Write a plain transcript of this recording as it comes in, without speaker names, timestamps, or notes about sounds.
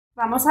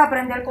Vamos a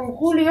aprender con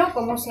Julio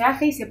cómo se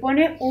hace y se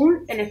pone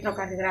un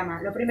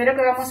electrocardiograma. Lo primero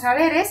que vamos a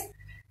ver es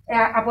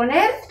a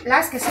poner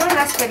las que son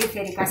las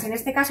periféricas. En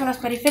este caso las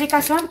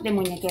periféricas son de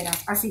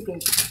muñequeras. Así que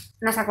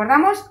nos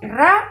acordamos,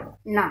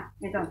 RANV.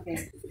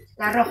 Entonces,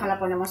 la roja la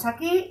ponemos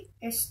aquí,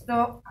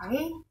 esto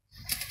ahí,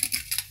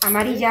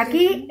 amarilla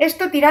aquí,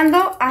 esto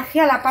tirando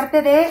hacia la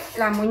parte de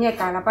la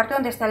muñeca, la parte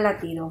donde está el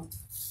latido.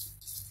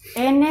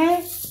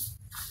 N,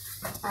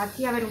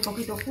 aquí a ver un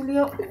poquito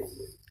Julio,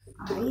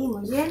 ahí,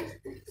 muy bien,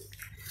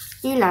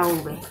 y la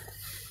V.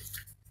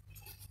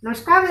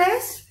 Los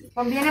cables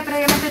conviene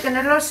previamente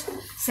tenerlos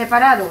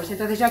separados,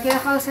 entonces yo aquí he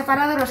dejado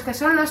separados los que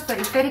son los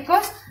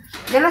periféricos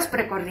de los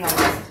precordiales.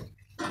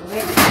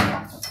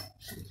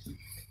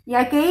 Y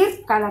hay que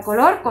ir cada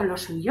color con lo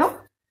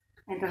suyo.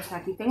 Entonces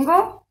aquí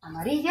tengo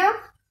amarilla,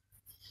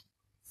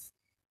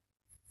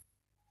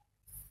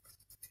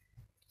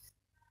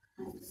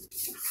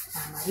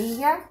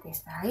 que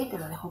está ahí, que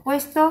lo dejo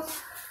puesto,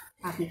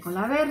 aquí con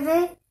la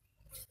verde,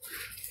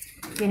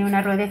 tiene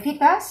unas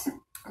ruedecitas,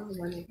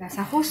 las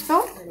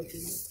ajusto,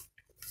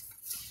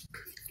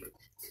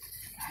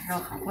 la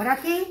roja por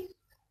aquí,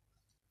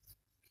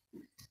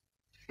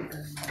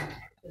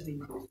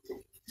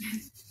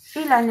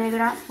 y la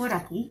negra por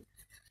aquí.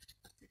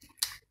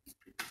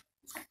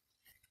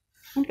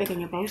 Un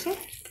pequeño pause,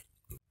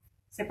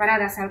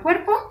 separadas al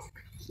cuerpo.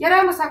 Y ahora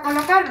vamos a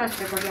colocar los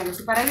precordiales.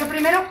 Y para ello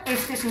primero,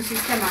 este es un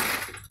sistema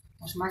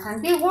pues, más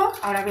antiguo.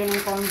 Ahora vienen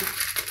con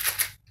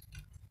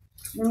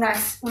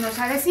unos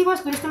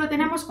adhesivos, pero esto lo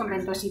tenemos con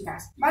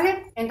ventositas,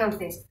 ¿vale?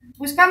 Entonces,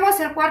 buscamos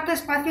el cuarto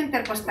espacio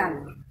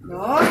intercostal.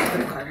 2,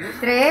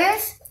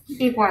 3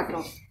 y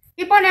 4.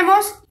 Y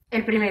ponemos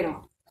el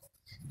primero.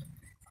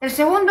 El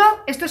segundo,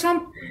 estos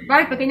son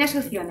pequeñas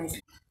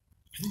succiones.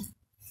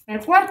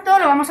 El cuarto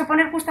lo vamos a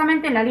poner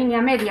justamente en la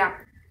línea media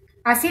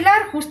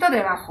axilar, justo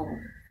debajo.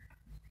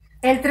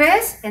 El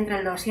 3 entre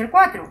el 2 y el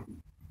 4.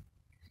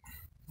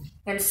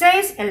 El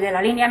 6, el de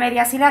la línea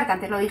media axilar, que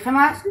antes lo dije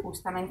más,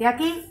 justamente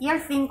aquí. Y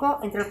el 5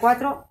 entre el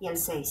 4 y el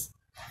 6.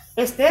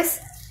 Este es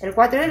el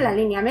 4 en la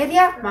línea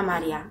media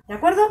mamaria. ¿De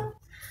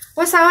acuerdo?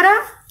 Pues ahora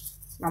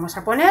vamos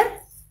a poner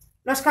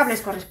los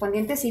cables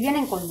correspondientes y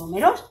vienen con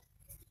números.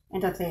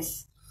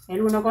 Entonces,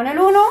 el 1 con el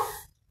 1.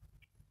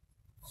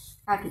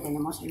 Aquí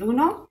tenemos el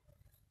 1.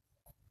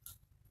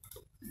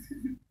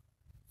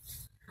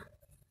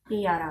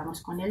 Y ahora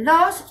vamos con el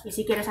 2, y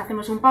si quieres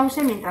hacemos un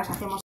pause mientras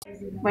hacemos...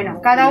 Bueno,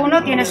 cada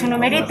uno tiene su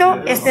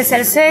numerito, este es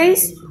el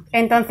 6,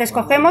 entonces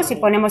cogemos y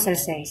ponemos el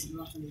 6.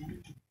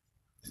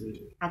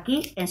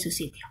 Aquí en su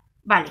sitio.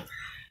 Vale.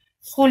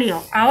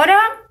 Julio, ahora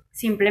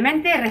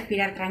simplemente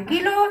respirar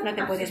tranquilo, no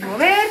te puedes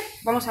mover,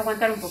 vamos a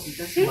aguantar un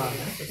poquito, ¿sí?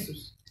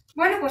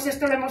 Bueno, pues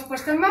esto lo hemos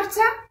puesto en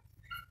marcha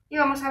y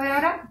vamos a ver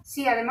ahora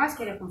si además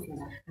quiere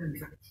funcionar.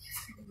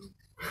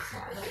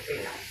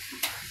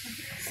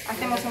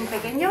 Hacemos un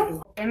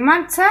pequeño en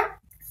marcha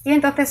y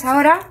entonces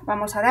ahora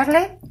vamos a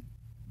darle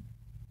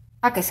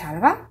a que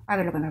salga, a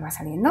ver lo que nos va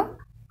saliendo.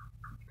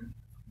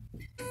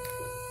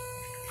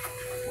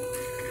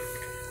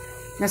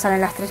 Nos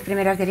salen las tres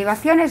primeras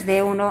derivaciones,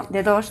 D1,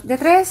 D2,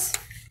 D3.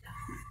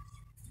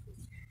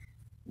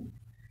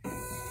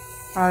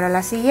 Ahora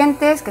las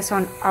siguientes, que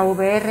son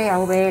AVR,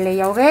 AVL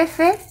y AVF.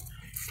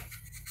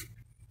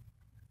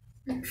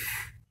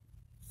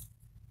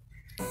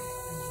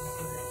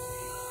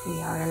 Y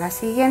ahora las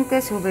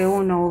siguientes,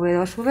 V1,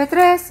 V2,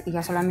 V3, y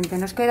ya solamente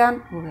nos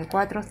quedan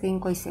V4,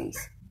 5 y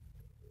 6.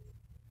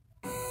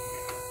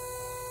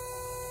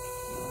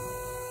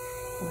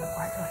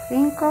 V4,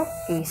 5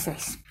 y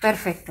 6.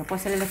 Perfecto,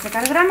 pues el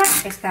electrocardiograma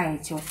está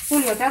hecho.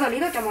 Julio, ¿te ha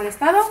dolido? ¿Te ha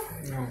molestado?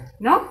 No.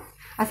 ¿No?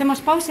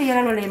 Hacemos pausa y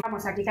ahora lo leemos.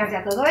 Vamos a quitar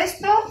ya todo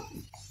esto.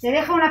 Se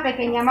deja una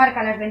pequeña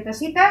marca en las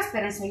ventositas,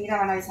 pero enseguida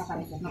van a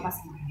desaparecer, no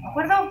pasa nada, ¿de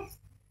acuerdo?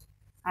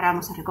 Ahora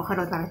vamos a recoger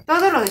otra vez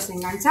todo, lo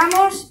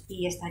desenganchamos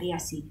y estaría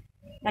así.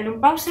 Dale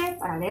un pause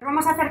para leer.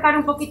 Vamos a acercar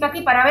un poquito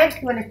aquí para ver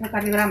tu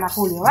electrocardiograma,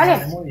 Julio, ¿vale?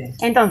 Vale, muy bien.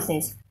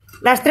 Entonces,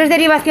 las tres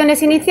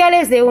derivaciones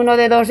iniciales de 1,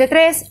 de 2, de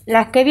 3,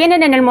 las que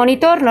vienen en el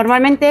monitor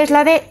normalmente es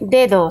la de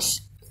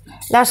D2.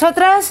 Las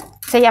otras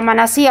se llaman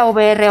así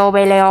AVR,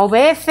 AVL,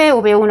 AVF,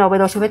 V1,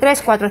 V2,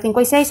 V3, 4, 5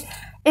 y 6.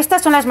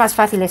 Estas son las más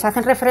fáciles,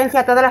 hacen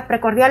referencia a todas las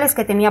precordiales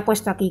que tenía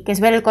puesto aquí, que es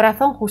ver el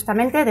corazón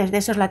justamente desde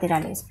esos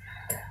laterales.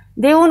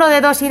 D1,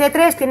 D2 y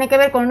D3 tiene que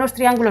ver con unos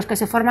triángulos que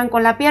se forman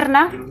con la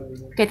pierna,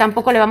 que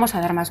tampoco le vamos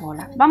a dar más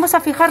bola. Vamos a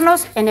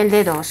fijarnos en el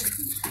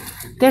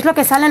D2, que es lo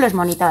que sale en los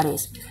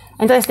monitores.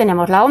 Entonces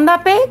tenemos la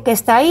onda P, que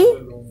está ahí,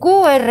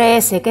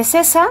 QRS, que es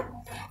esa,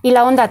 y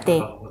la onda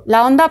T.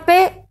 La onda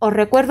P, os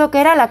recuerdo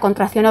que era la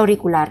contracción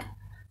auricular.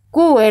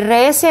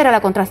 QRS era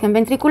la contracción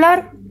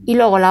ventricular, y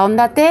luego la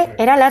onda T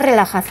era la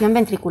relajación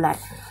ventricular.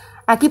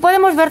 Aquí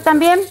podemos ver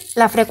también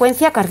la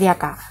frecuencia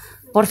cardíaca.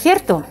 Por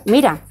cierto,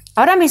 mira,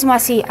 ahora mismo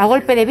así, a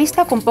golpe de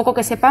vista, con poco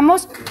que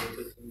sepamos,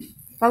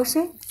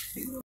 pause,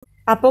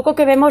 a poco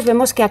que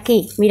vemos que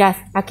aquí, mirad,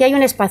 aquí hay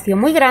un espacio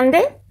muy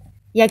grande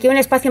y aquí un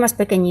espacio más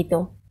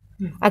pequeñito.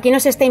 Aquí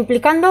nos está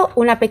implicando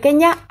una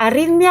pequeña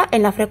arritmia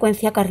en la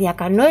frecuencia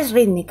cardíaca, no es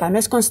rítmica, no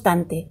es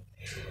constante.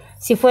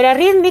 Si fuera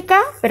rítmica,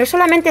 pero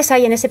solamente es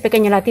ahí en ese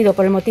pequeño latido,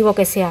 por el motivo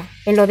que sea.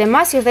 En lo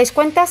demás, si os dais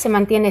cuenta, se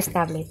mantiene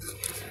estable.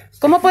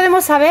 ¿Cómo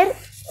podemos saber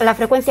la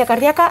frecuencia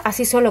cardíaca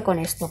así solo con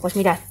esto? Pues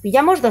mirad,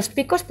 pillamos dos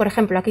picos, por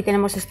ejemplo, aquí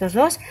tenemos estos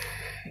dos,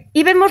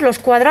 y vemos los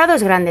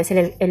cuadrados grandes.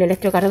 El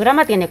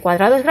electrocardiograma tiene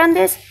cuadrados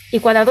grandes y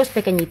cuadrados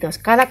pequeñitos.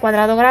 Cada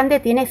cuadrado grande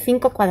tiene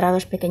 5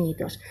 cuadrados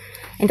pequeñitos.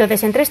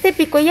 Entonces, entre este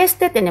pico y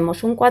este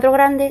tenemos un cuadro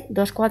grande,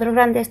 2 cuadros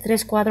grandes,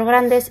 3 cuadros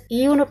grandes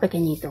y uno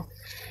pequeñito.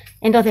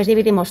 Entonces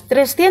dividimos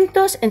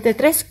 300 entre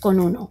 3 con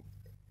 1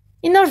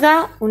 y nos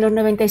da unos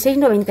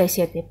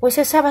 96-97, pues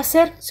esa va a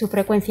ser su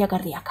frecuencia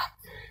cardíaca.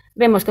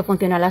 Vemos que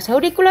funcionan las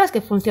aurículas,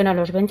 que funcionan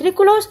los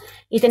ventrículos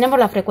y tenemos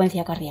la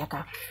frecuencia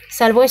cardíaca.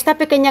 Salvo esta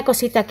pequeña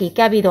cosita aquí,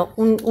 que ha habido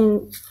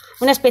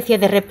una especie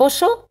de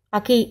reposo,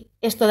 aquí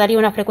esto daría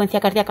una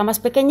frecuencia cardíaca más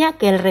pequeña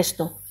que el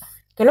resto.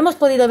 Que lo hemos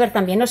podido ver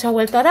también, no se ha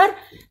vuelto a dar,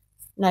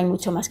 no hay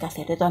mucho más que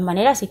hacer. De todas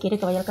maneras, si quiere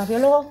que vaya al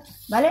cardiólogo,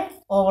 ¿vale?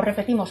 O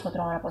repetimos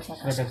otro ahora por si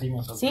acaso.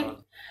 Repetimos otro. ¿Sí?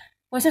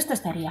 Pues esto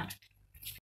estaría.